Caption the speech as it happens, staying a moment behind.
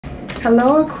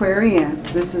Hello Aquarius,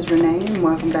 this is Renee and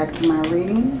welcome back to my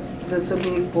readings. This will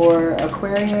be for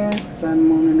Aquarius, Sun,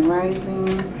 Moon, and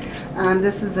Rising.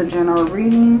 This is a general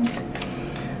reading.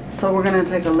 So we're going to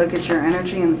take a look at your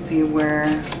energy and see where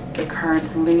the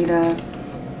cards lead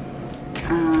us.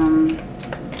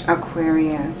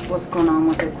 Aquarius, what's going on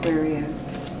with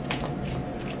Aquarius?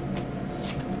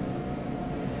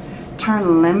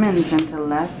 Turn lemons into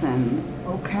lessons.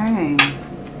 Okay.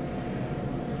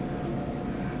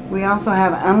 We also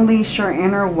have unleash your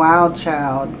inner wild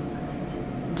child.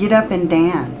 Get up and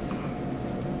dance.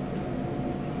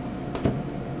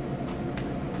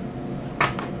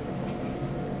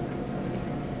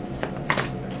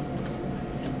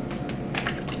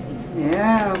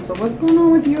 Yeah, so what's going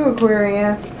on with you,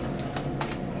 Aquarius?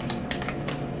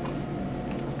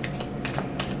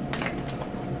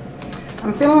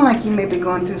 I'm feeling like you may be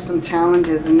going through some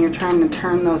challenges and you're trying to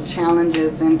turn those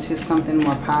challenges into something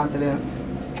more positive.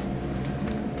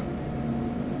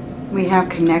 We have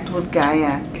connect with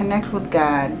Gaia, connect with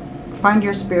God, find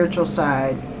your spiritual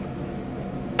side.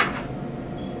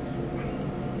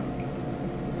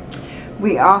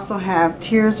 We also have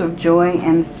tears of joy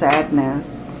and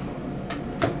sadness.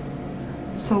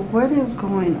 So what is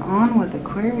going on with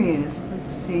Aquarius? Let's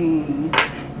see.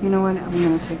 You know what? I'm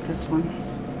going to take this one.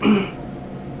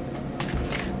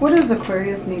 What does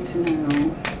Aquarius need to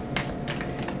know?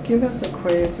 Give us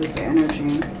Aquarius's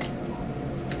energy.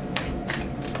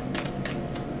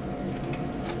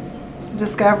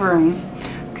 Discovering.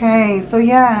 Okay, so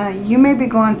yeah, you may be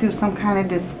going through some kind of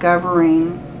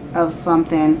discovering of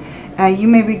something. You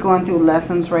may be going through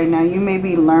lessons right now. You may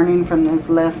be learning from these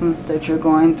lessons that you're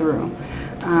going through.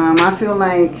 I feel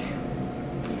like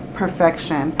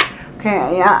perfection.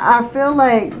 Okay, I feel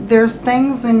like there's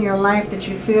things in your life that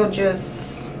you feel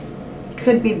just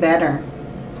could be better.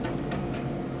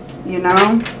 You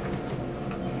know?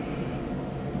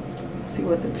 Let's see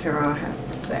what the tarot has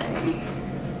to say.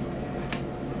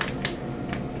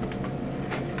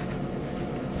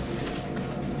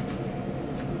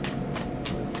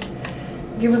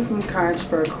 Give us some cards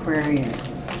for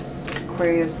Aquarius.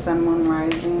 Aquarius, Sun, Moon,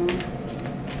 Rising.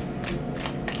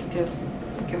 Just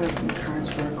give us some cards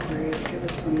for Aquarius. Give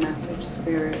us some message,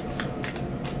 Spirit.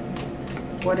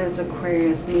 What does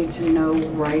Aquarius need to know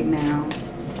right now?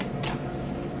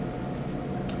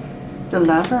 The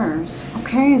Lovers.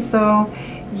 Okay, so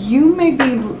you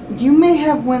may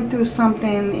have went through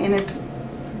something and it's,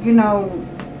 you know,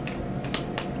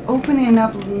 opening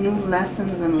up new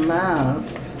lessons in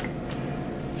love.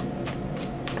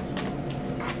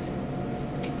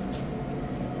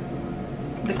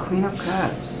 The Queen of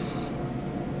Cups.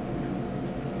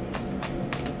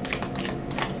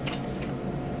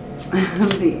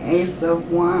 The Ace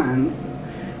of Wands.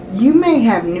 You may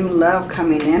have new love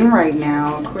coming in right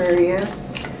now,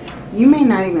 Aquarius. You may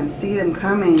not even see them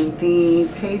coming. The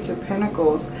Page of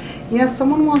Pentacles. Yes,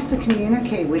 someone wants to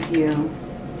communicate with you.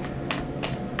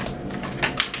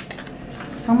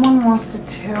 Someone wants to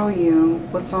tell you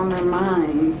what's on their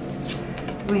minds.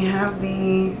 We have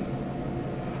the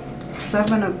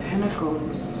Seven of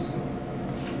Pentacles,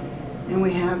 and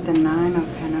we have the Nine of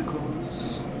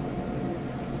Pentacles.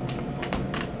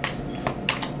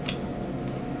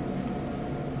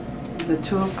 The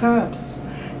Two of Cups.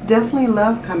 Definitely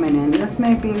love coming in. This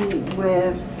may be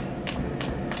with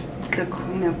the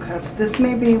Queen of Cups. This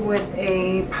may be with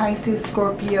a Pisces,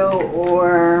 Scorpio,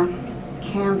 or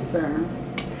Cancer.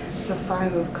 The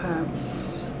Five of Cups.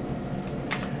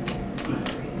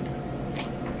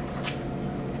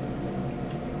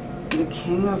 The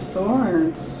King of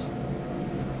Swords.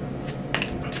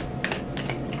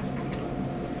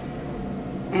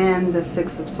 And the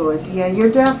Six of Swords. Yeah,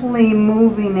 you're definitely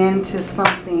moving into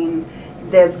something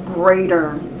that's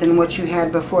greater than what you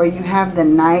had before. You have the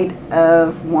Knight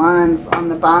of Wands on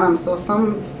the bottom. So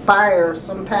some fire,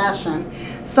 some passion.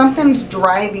 Something's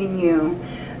driving you,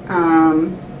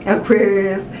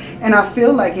 Aquarius. And I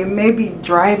feel like it may be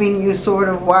driving you sort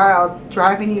of wild,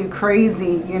 driving you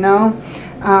crazy, you know.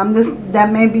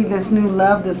 That may be this new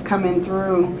love that's coming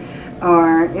through.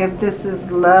 Or if this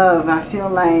is love, I feel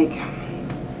like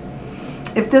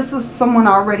if this is someone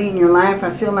already in your life, I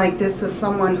feel like this is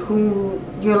someone who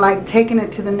you're like taking it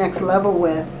to the next level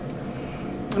with.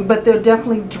 But they're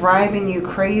definitely driving you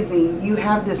crazy. You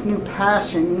have this new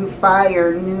passion, new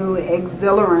fire, new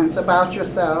exhilarance about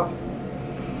yourself.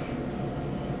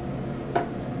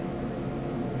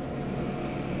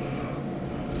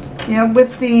 Yeah,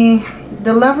 with the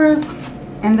Lovers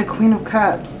and the Queen of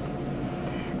Cups,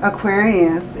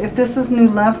 Aquarius, if this is new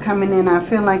love coming in, I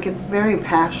feel like it's very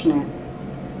passionate.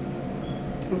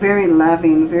 very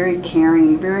loving, very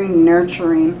caring, very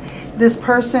nurturing. This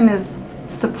person is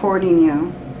supporting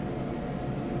you.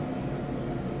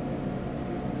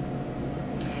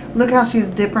 Look how she's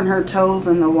dipping her toes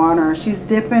in the water. She's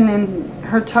dipping in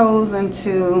her toes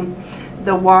into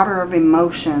the water of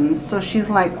emotions. So she's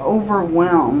like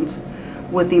overwhelmed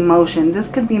with emotion. This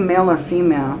could be male or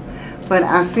female. But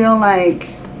I feel like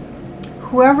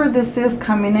whoever this is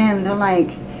coming in, they're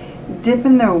like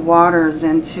dipping their waters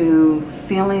into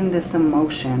feeling this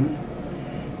emotion.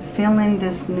 Feeling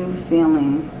this new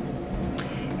feeling.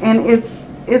 And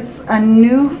it's a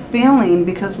new feeling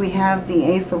because we have the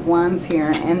Ace of Wands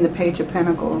here and the Page of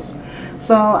Pentacles.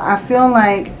 So I feel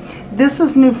like this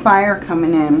is new fire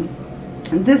coming in.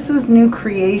 This is new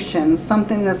creation.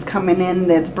 Something that's coming in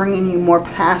that's bringing you more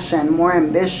passion, more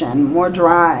ambition, more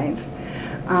drive.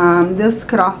 This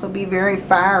could also be very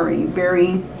fiery,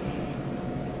 very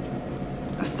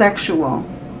sexual,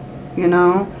 you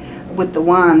know, with the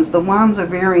wands. The wands are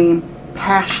very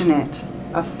passionate,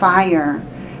 a fire.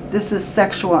 This is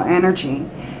sexual energy.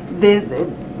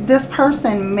 This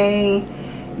person may,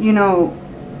 you know,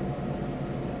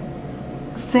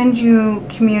 send you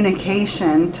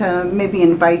communication to maybe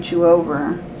invite you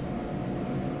over.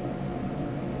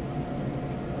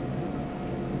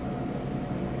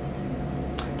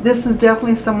 This is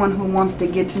definitely someone who wants to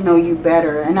get to know you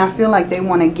better. And I feel like they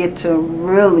want to get to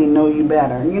really know you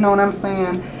better. You know what I'm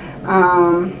saying?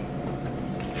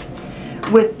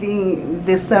 With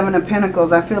the Seven of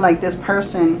Pentacles, I feel like this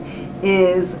person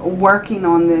is working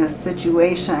on this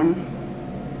situation.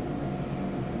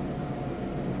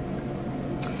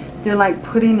 They're like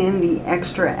putting in the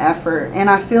extra effort.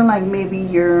 And I feel like maybe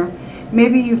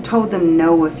you've told them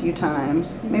no a few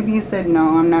times. Maybe you said,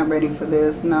 no, I'm not ready for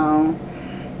this. No.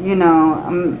 You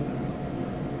know,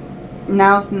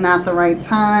 now's not the right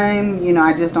time. You know,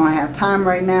 I just don't have time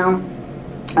right now.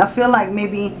 I feel like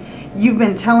maybe you've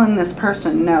been telling this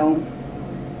person no.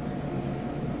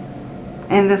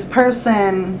 And this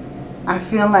person, I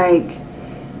feel like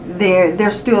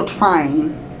they're still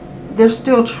trying. They're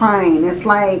still trying. It's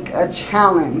like a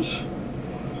challenge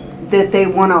that they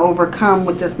want to overcome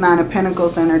with this Nine of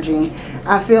Pentacles energy.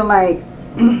 I feel like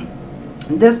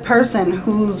this person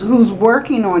who's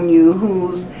working on you,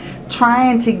 who's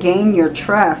trying to gain your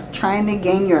trust, trying to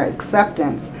gain your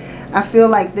acceptance, I feel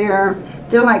like they're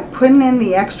like putting in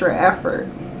the extra effort.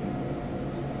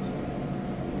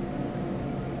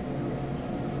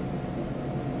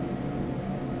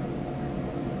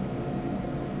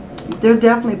 They're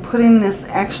definitely putting this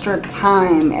extra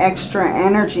time, extra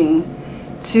energy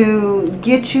to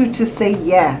get you to say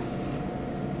yes.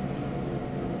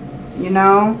 You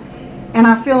know? And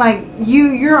I feel like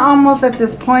you're almost at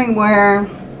this point where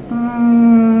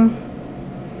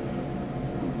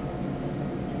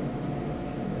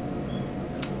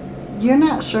you're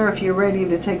not sure if you're ready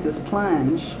to take this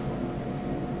plunge.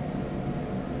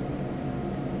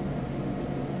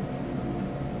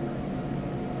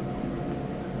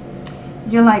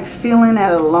 You're like feeling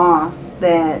at a loss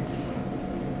that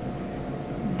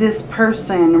this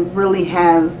person really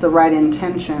has the right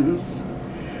intentions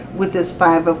with this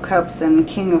Five of Cups and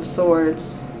King of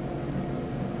Swords.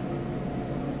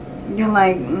 You're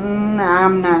like,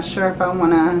 I'm not sure if I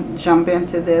want to jump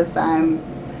into this. I'm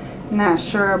not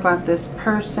sure about this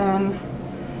person.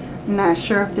 I'm not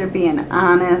sure if they're being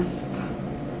honest.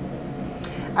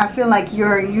 I feel like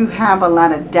you have a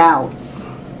lot of doubts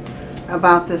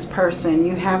about this person.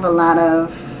 You have a lot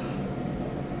of...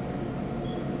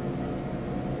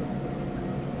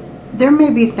 There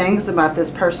may be things about this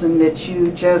person that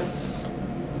you just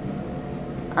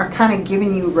are kind of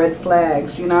giving you red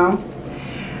flags, you know.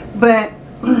 But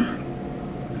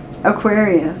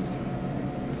Aquarius,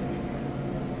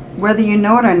 whether you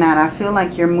know it or not, I feel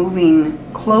like you're moving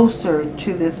closer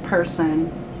to this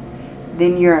person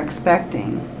than you're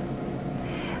expecting.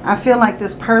 I feel like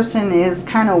this person is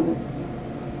kind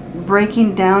of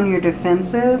breaking down your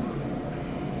defenses.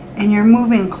 And you're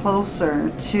moving closer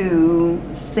to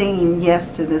saying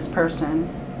yes to this person.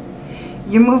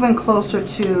 You're moving closer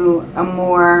to a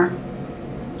more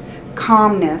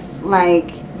calmness,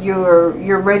 like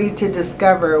you're ready to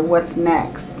discover what's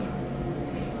next,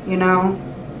 you know.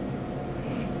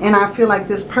 And I feel like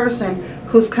this person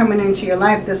who's coming into your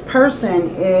life, this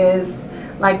person is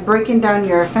like breaking down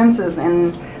your offenses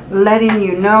and letting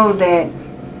you know that,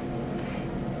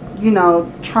 you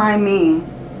know, try me.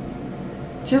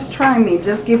 Just try me.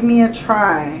 Just give me a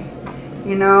try.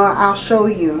 You know, I'll show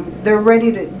you. They're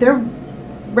ready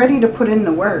to put in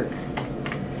the work.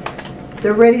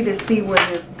 They're ready to see where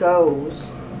this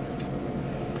goes.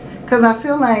 Because I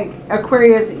feel like,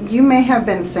 Aquarius, you may have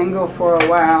been single for a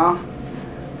while.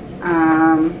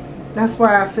 That's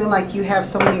why I feel like you have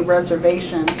so many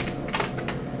reservations.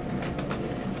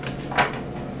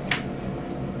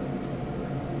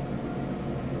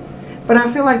 But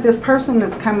I feel like this person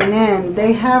that's coming in,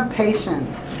 they have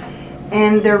patience.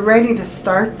 And they're ready to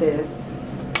start this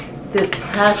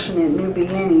passionate new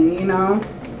beginning, you know.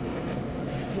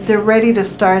 They're ready to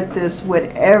start this,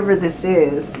 whatever this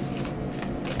is.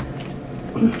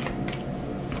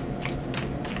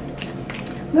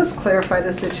 Let's clarify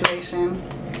the situation.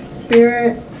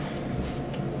 Spirit.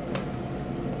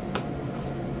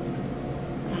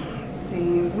 Let's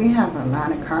see. We have a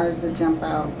lot of cards that jump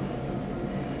out.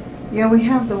 Yeah, we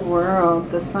have the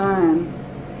World, the Sun,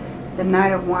 the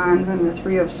Knight of Wands, and the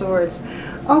Three of Swords.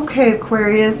 Okay,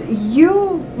 Aquarius,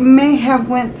 you may have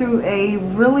went through a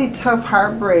really tough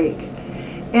heartbreak.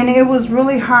 And it was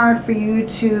really hard for you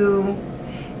to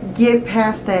get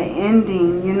past that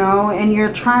ending, you know. And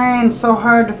you're trying so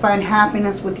hard to find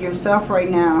happiness with yourself right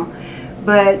now.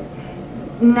 But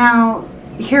now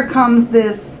here comes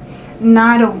this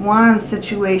Knight of Wands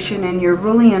situation, and you're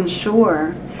really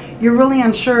unsure. You're really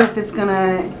unsure if it's going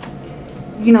to,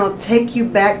 you know, take you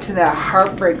back to that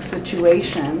heartbreak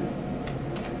situation.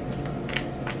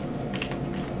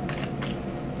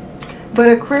 But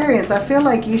Aquarius, I feel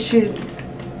like you should,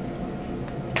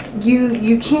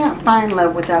 you can't find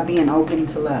love without being open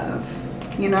to love,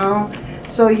 you know.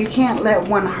 So you can't let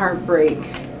one heartbreak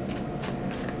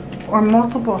or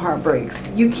multiple heartbreaks.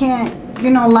 You can't, you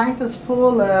know, life is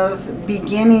full of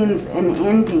beginnings and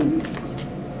endings.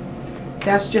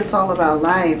 That's just all about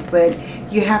life. But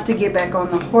you have to get back on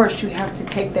the horse. You have to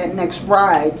take that next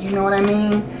ride. You know what I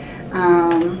mean?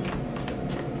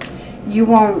 You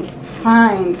won't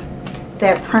find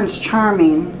that Prince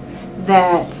Charming,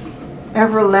 that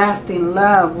everlasting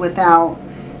love without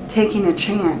taking a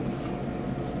chance.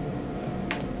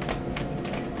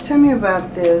 Tell me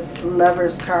about this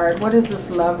Lovers card. What is this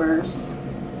Lovers?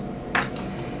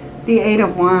 The Eight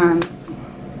of Wands.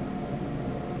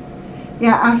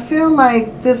 Yeah, I feel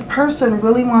like this person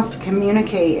really wants to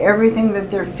communicate everything that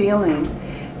they're feeling.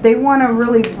 They want to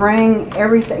really bring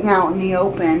everything out in the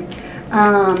open.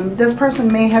 This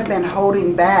person may have been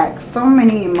holding back so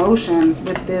many emotions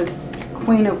with this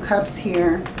Queen of Cups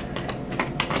here.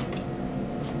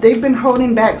 They've been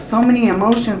holding back so many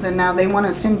emotions, and now they want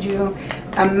to send you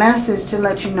a message to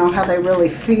let you know how they really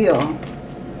feel.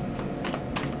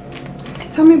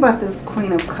 Tell me about this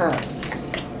Queen of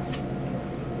Cups.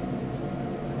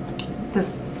 The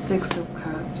Six of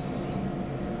Cups.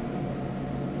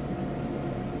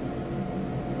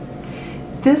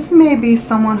 This may be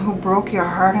someone who broke your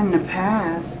heart in the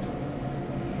past.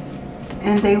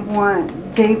 And they've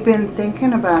been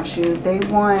thinking about you. They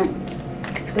want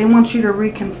you to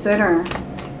reconsider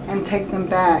and take them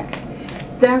back.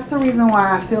 That's the reason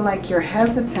why I feel like you're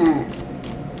hesitant.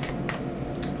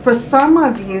 For some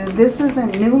of you, this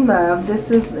isn't new love.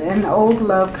 This is an old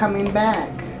love coming back.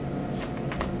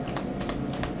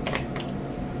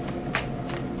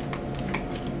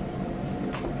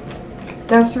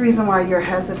 That's the reason why you're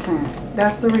hesitant.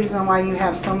 That's the reason why you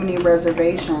have so many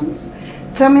reservations.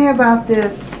 Tell me about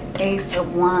this Ace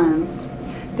of Wands,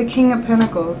 the King of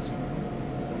Pentacles.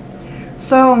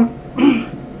 So,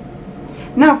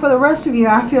 now for the rest of you,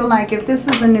 I feel like if this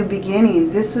is a new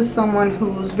beginning, this is someone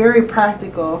who's very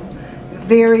practical,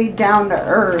 very down to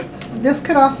earth. This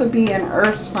could also be an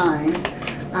earth sign.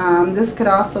 This could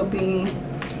also be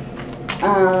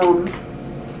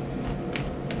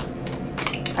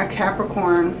a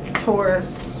Capricorn,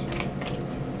 Taurus,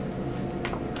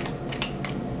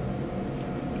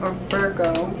 or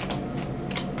Virgo.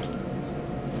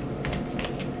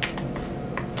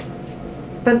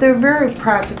 But they're very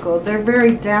practical. They're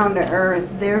very down to earth.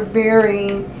 They're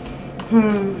very,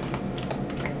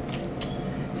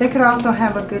 they could also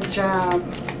have a good job.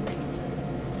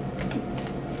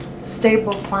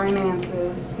 Stable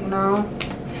finances, you know.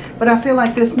 But I feel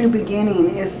like this new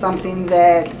beginning is something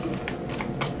that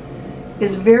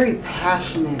is very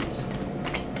passionate.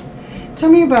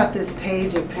 Tell me about this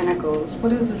Page of Pentacles.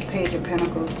 What is this Page of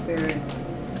Pentacles, Spirit?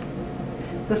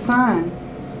 The Sun.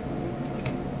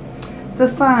 The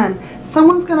Sun.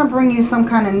 Someone's going to bring you some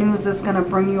kind of news that's going to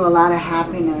bring you a lot of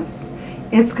happiness.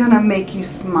 It's going to make you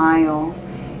smile.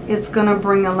 It's going to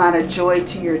bring a lot of joy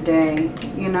to your day,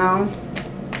 you know.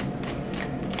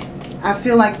 I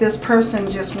feel like this person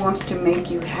just wants to make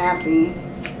you happy.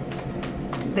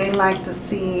 They like to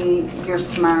see your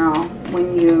smile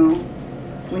when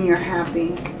you're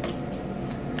happy.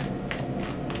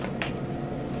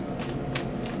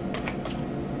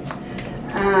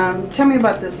 Tell me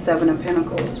about this Seven of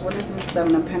Pentacles. What is this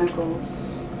Seven of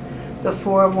Pentacles? The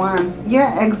Four of Wands.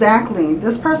 Yeah, exactly.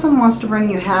 This person wants to bring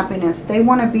you happiness. They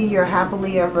want to be your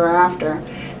happily ever after.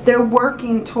 They're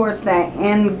working towards that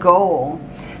end goal.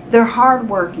 They're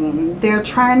hardworking. They're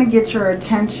trying to get your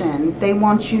attention. They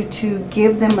want you to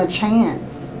give them a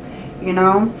chance. You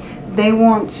know, they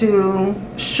want to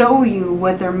show you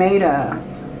what they're made of.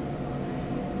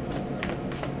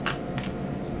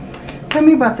 Tell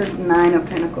me about this Nine of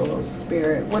Pentacles,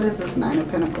 Spirit. What is this Nine of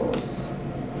Pentacles?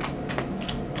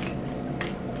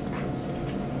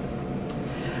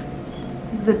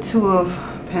 The Two of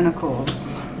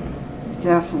Pentacles.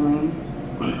 Definitely.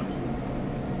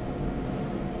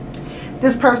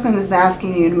 This person is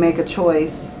asking you to make a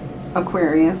choice,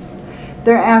 Aquarius.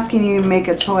 They're asking you to make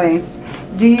a choice.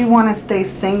 Do you want to stay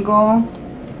single?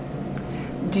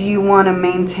 Do you want to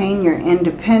maintain your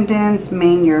independence,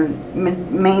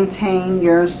 maintain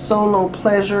your solo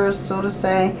pleasures, so to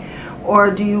say?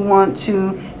 Or do you want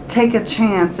to take a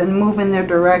chance and move in their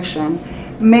direction?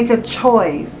 Make a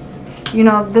choice. You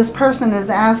know, this person is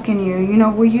asking you, you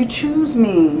know, will you choose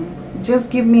me? Just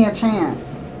give me a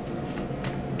chance.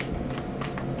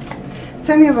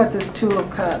 Tell me about this Two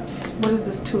of Cups. What is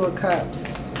this Two of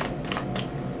Cups?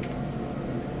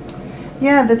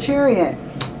 Yeah, the Chariot.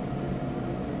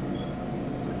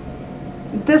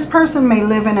 This person may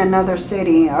live in another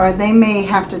city, or they may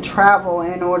have to travel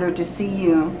in order to see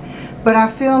you. But I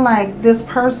feel like this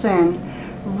person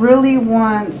really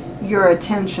wants your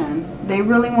attention. They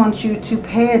really want you to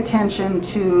pay attention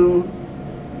to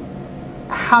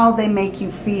how they make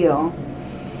you feel.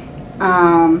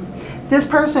 This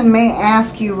person may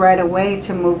ask you right away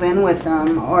to move in with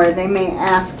them, or they may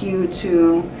ask you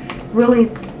to really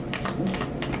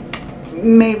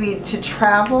maybe to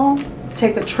travel,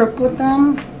 take a trip with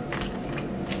them.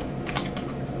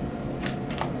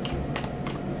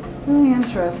 Really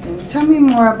interesting. Tell me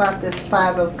more about this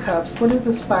Five of Cups. What is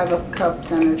this Five of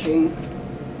Cups energy?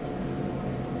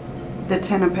 The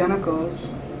Ten of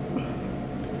Pentacles.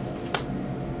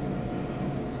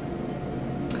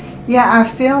 Yeah, I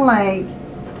feel like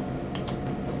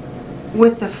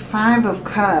with the Five of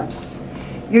Cups,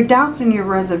 your doubts and your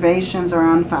reservations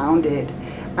are unfounded.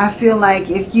 I feel like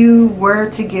if you were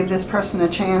to give this person a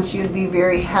chance, you'd be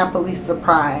very happily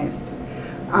surprised.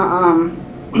 I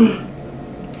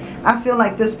feel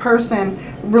like this person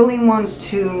really wants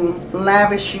to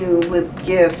lavish you with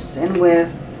gifts and with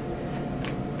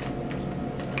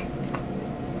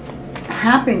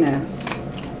happiness.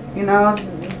 You know,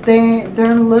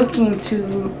 they're looking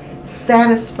to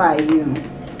satisfy you.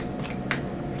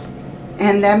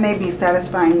 And that may be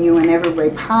satisfying you in every way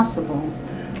possible.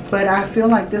 But I feel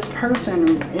like this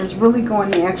person is really going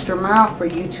the extra mile for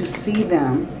you to see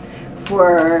them,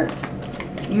 for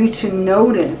you to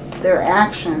notice their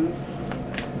actions.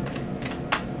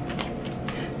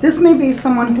 This may be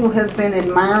someone who has been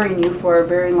admiring you for a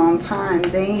very long time.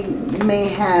 They may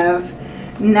have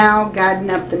now gotten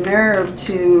up the nerve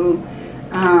to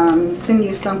send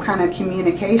you some kind of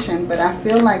communication, but I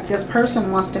feel like this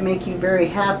person wants to make you very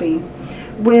happy.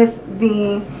 With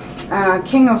the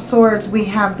King of Swords, we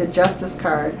have the Justice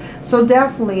card. So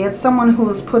definitely it's someone who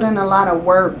has put in a lot of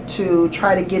work to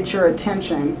try to get your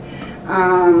attention.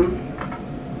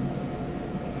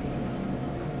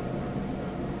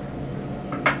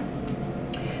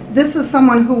 This is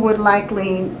someone who would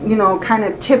likely, you know, kind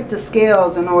of tip the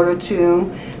scales in order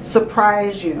to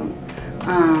surprise you.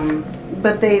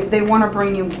 But they want to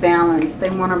bring you balance. They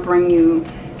want to bring you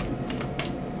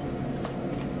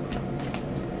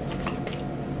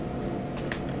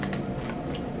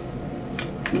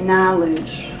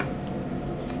knowledge.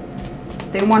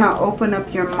 They want to open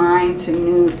up your mind to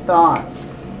new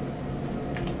thoughts.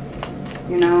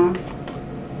 You know?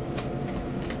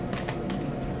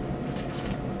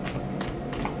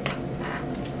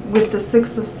 With the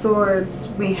Six of Swords,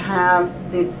 we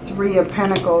have the Three of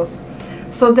Pentacles.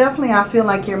 So definitely I feel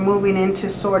like you're moving into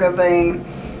sort of a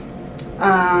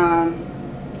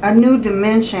new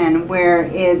dimension where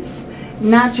it's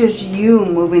not just you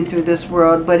moving through this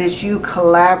world, but it's you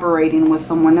collaborating with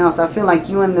someone else. I feel like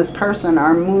you and this person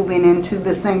are moving into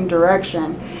the same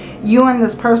direction. You and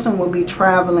this person will be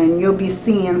traveling. You'll be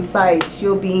seeing sights.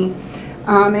 You'll be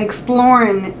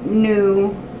exploring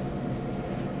new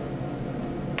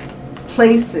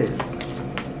places.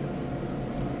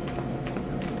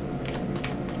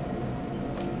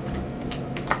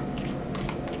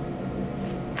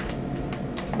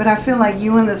 But I feel like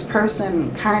you and this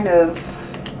person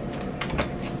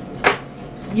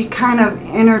you kind of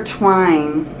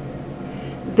intertwine.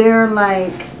 They're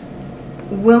like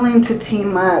willing to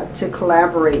team up to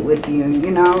collaborate with you,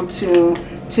 you know, to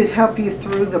help you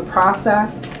through the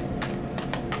process.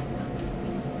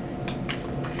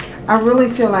 I really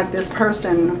feel like this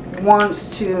person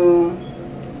wants to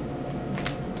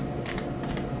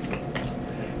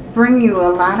bring you a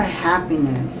lot of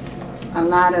happiness, a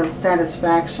lot of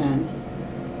satisfaction.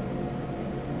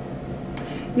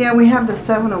 Yeah, we have the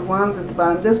Seven of Wands at the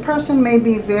bottom. This person may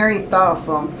be very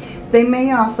thoughtful. They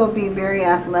may also be very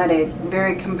athletic,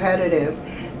 very competitive.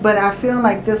 But I feel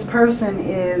like this person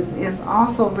is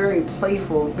also very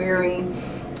playful, very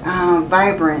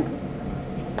vibrant.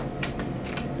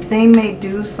 They may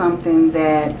do something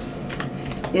that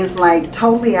is like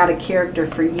totally out of character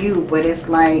for you, but it's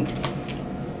like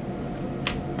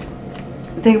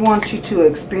they want you to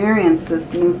experience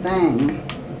this new thing.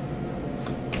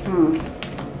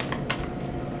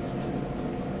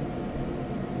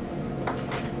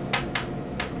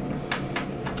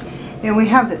 And we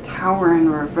have the Tower in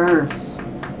reverse.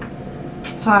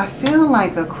 So I feel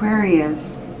like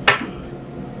Aquarius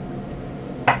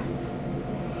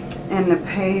and the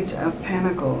Page of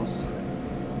Pentacles.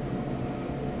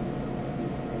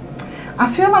 I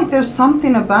feel like there's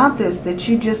something about this that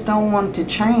you just don't want to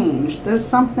change. There's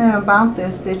something about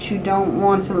this that you don't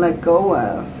want to let go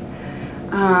of.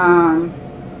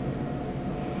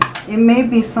 It may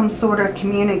be some sort of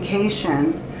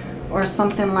communication or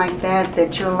something like that,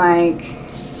 that you're like,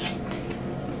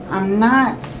 I'm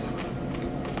not,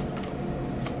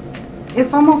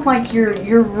 it's almost like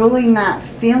you're really not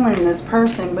feeling this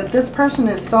person, but this person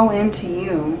is so into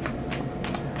you.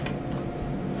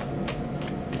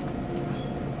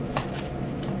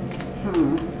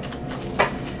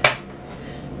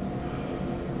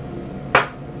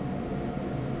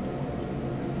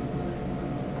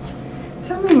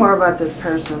 Tell me more about this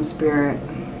person, Spirit.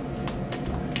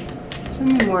 Tell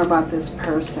me more about this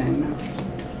person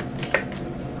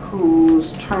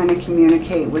who's trying to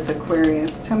communicate with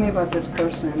Aquarius. Tell me about this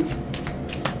person.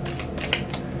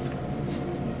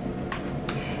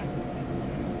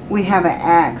 We have an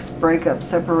axe, breakup,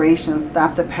 separation,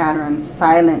 stop the pattern,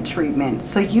 silent treatment.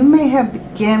 So you may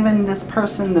have given this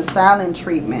person the silent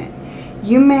treatment.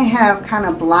 You may have kind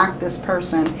of blocked this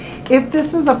person. If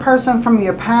this is a person from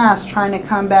your past trying to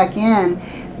come back in,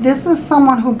 this is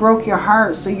someone who broke your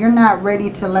heart, so you're not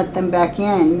ready to let them back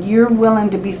in. You're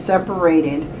willing to be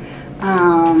separated.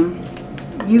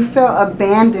 You felt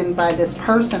abandoned by this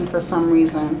person for some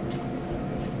reason.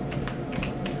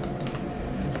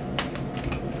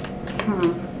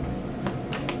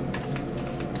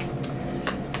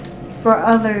 For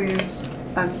others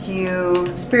of you,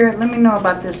 Spirit, let me know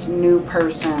about this new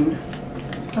person.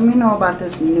 Let me know about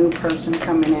this new person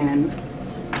coming in.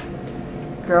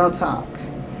 Girl talk.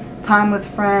 Time with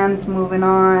friends, moving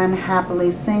on, happily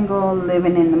single,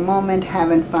 living in the moment,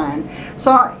 having fun.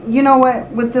 So, you know what?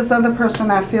 With this other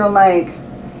person, I feel like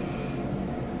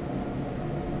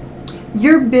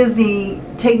you're busy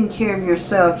taking care of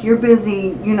yourself. You're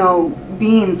busy, you know,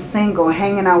 being single,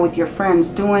 hanging out with your friends,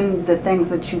 doing the things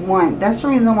that you want. That's the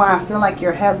reason why I feel like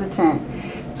you're hesitant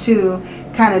to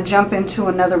kind of jump into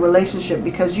another relationship,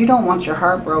 because you don't want your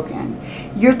heart broken.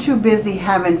 You're too busy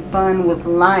having fun with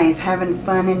life, having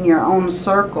fun in your own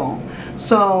circle.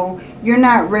 So you're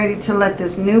not ready to let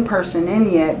this new person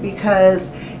in yet,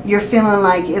 because you're feeling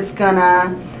like it's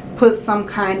gonna put some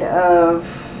kind of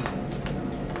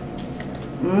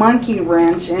monkey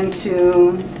wrench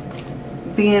into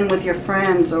being with your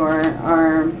friends, or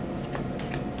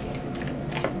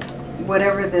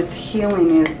whatever this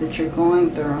healing is that you're going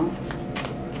through.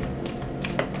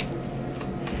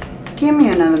 Give me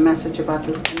another message about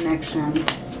this connection,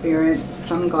 Spirit.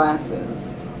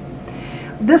 Sunglasses.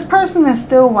 This person is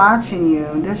still watching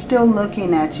you. They're still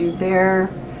looking at you. They're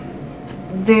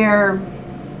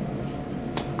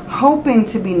hoping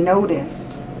to be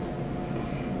noticed.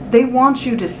 They want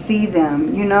you to see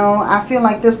them. You know, I feel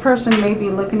like this person may be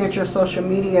looking at your social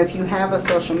media, if you have a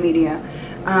social media.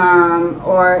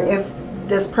 Or if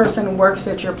this person works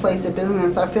at your place of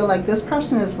business, I feel like this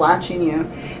person is watching you.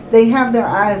 They have their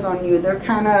eyes on you. They're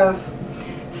kind of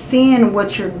seeing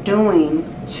what you're doing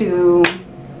to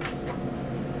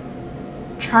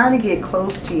try to get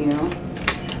close to you.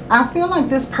 I feel like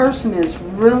this person is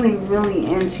really, really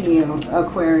into you,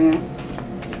 Aquarius.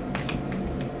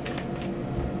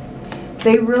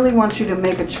 They really want you to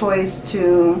make a choice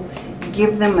to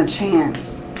give them a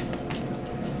chance.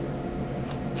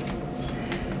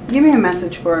 Give me a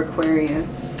message for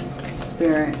Aquarius,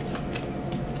 Spirit.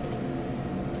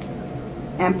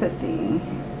 Empathy.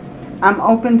 I'm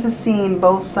open to seeing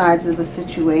both sides of the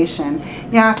situation.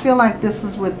 Yeah, I feel like this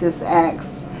is with this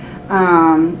ex.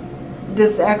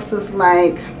 This ex is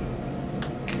like,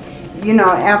 you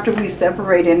know, after we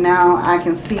separated, now I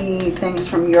can see things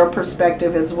from your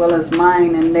perspective as well as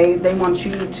mine, and they want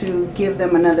you to give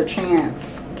them another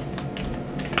chance.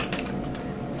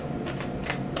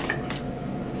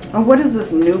 Oh, what is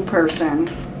this new person?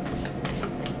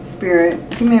 Spirit,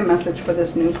 give me a message for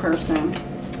this new person.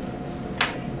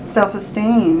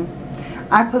 Self-esteem.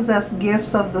 I possess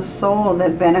gifts of the soul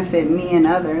that benefit me and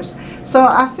others. So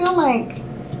I feel like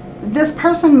this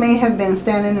person may have been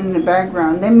standing in the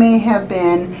background. They may have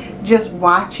been just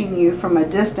watching you from a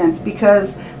distance,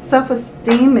 because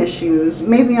self-esteem issues,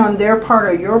 maybe on their part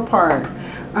or your part.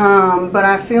 But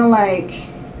I feel like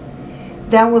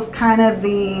that was kind of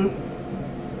the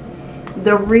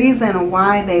reason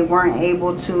why they weren't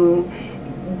able to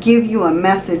give you a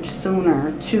message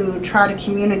sooner, to try to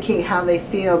communicate how they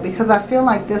feel. Because I feel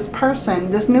like this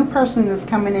person, this new person that's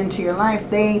coming into your life,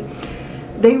 they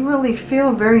really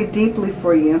feel very deeply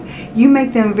for you. You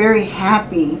make them very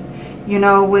happy, you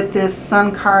know, with this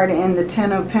Sun card and the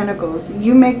Ten of Pentacles.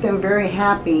 You make them very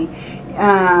happy.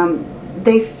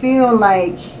 They feel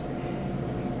like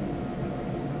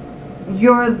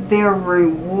you're their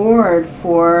reward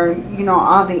for, you know,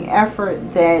 all the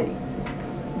effort that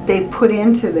they put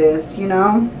into this, you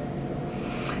know.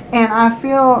 And I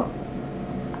feel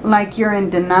like you're in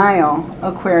denial,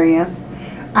 Aquarius.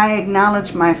 I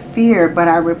acknowledge my fear, but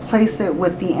I replace it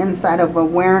with the insight of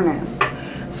awareness.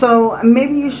 So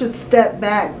maybe you should step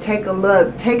back, take a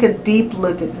look, take a deep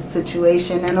look at the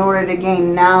situation in order to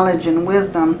gain knowledge and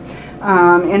wisdom,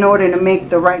 in order to make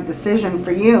the right decision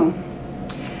for you.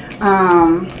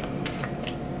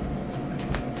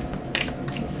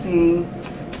 Let's see.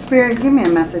 Spirit, give me a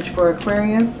message for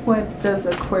Aquarius. What does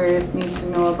Aquarius need to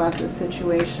know about this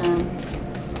situation?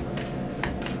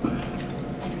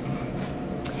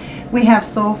 We have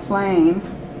Soul Flame.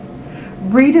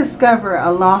 Rediscover a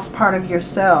lost part of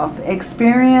yourself.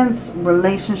 Experience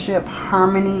relationship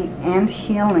harmony and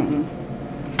healing.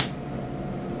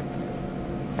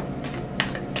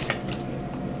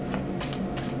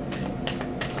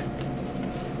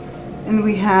 And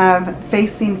we have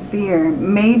Facing Fear.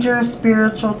 Major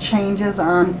spiritual changes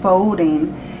are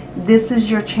unfolding. This is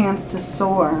your chance to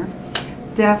soar.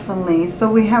 Definitely.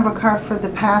 So we have a card for the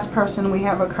past person. We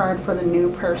have a card for the new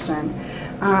person.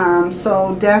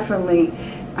 So definitely,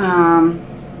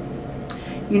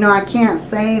 you know, I can't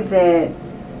say that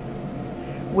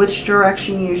which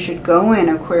direction you should go in,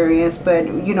 Aquarius, but,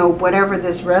 you know, whatever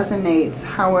this resonates,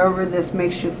 however this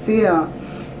makes you feel,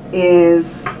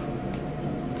 is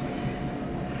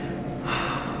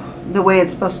the way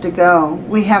it's supposed to go.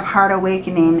 We have Heart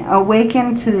Awakening.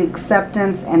 Awaken to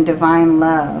acceptance and divine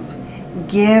love.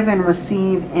 Give and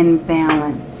receive in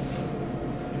balance.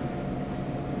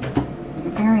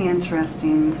 Very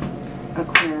interesting,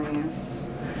 Aquarius.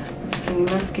 Let's see,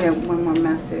 let's get one more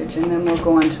message and then we'll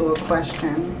go into a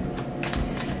question.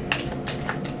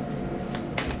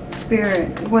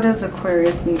 Spirit, what does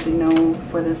Aquarius need to know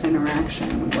for this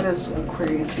interaction? What does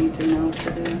Aquarius need to know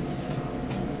for this?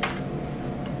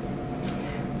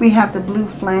 We have the Blue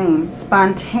Flame.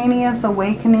 Spontaneous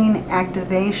awakening,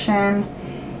 activation,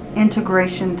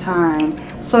 integration time.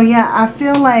 So yeah, I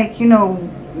feel like, you know,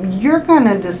 you're going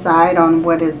to decide on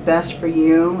what is best for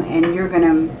you, and you're going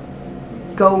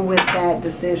to go with that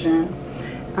decision.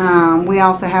 We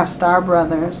also have Star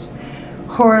Brothers.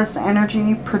 Horus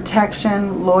energy,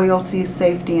 protection, loyalty,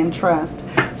 safety, and trust.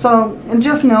 So, and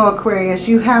just know, Aquarius,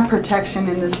 you have protection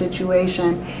in this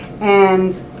situation.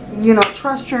 And, you know,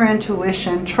 trust your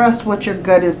intuition. Trust what your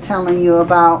gut is telling you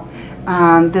about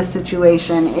this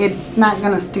situation. It's not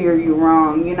going to steer you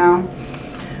wrong, you know.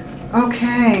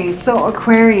 Okay, so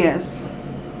Aquarius,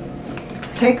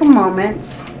 take a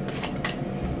moment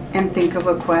and think of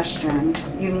a question.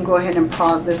 You can go ahead and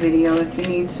pause the video if you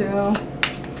need to,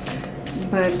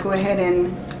 but go ahead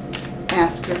and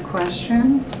ask your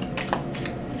question.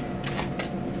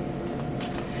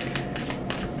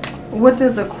 What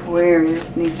does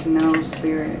Aquarius need to know,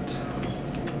 Spirit?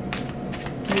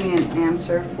 Give me an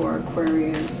answer for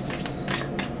Aquarius.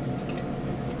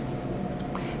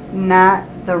 Not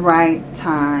the right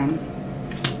time.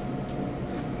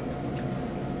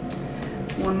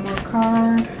 One more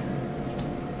card.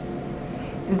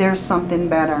 There's something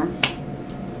better.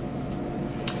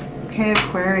 Okay,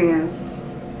 Aquarius.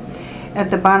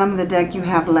 At the bottom of the deck, you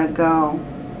have Let Go.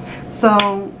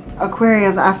 So,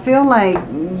 Aquarius, I feel like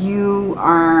you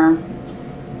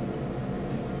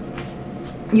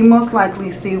most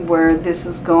likely see where this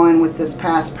is going with this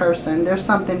past person. There's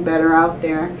something better out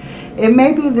there. It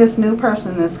may be this new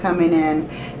person that's coming in.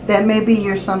 That may be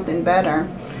your something better.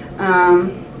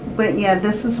 But yeah,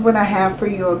 this is what I have for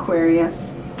you,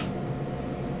 Aquarius.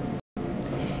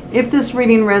 If this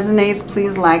reading resonates,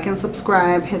 please like and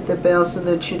subscribe. Hit the bell so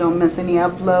that you don't miss any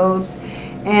uploads.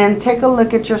 And take a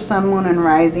look at your sun, moon, and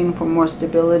rising for more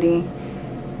stability,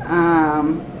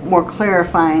 more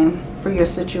clarifying for your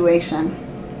situation.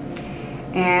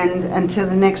 And until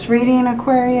the next reading,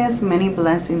 Aquarius, many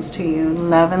blessings to you.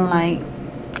 Love and light.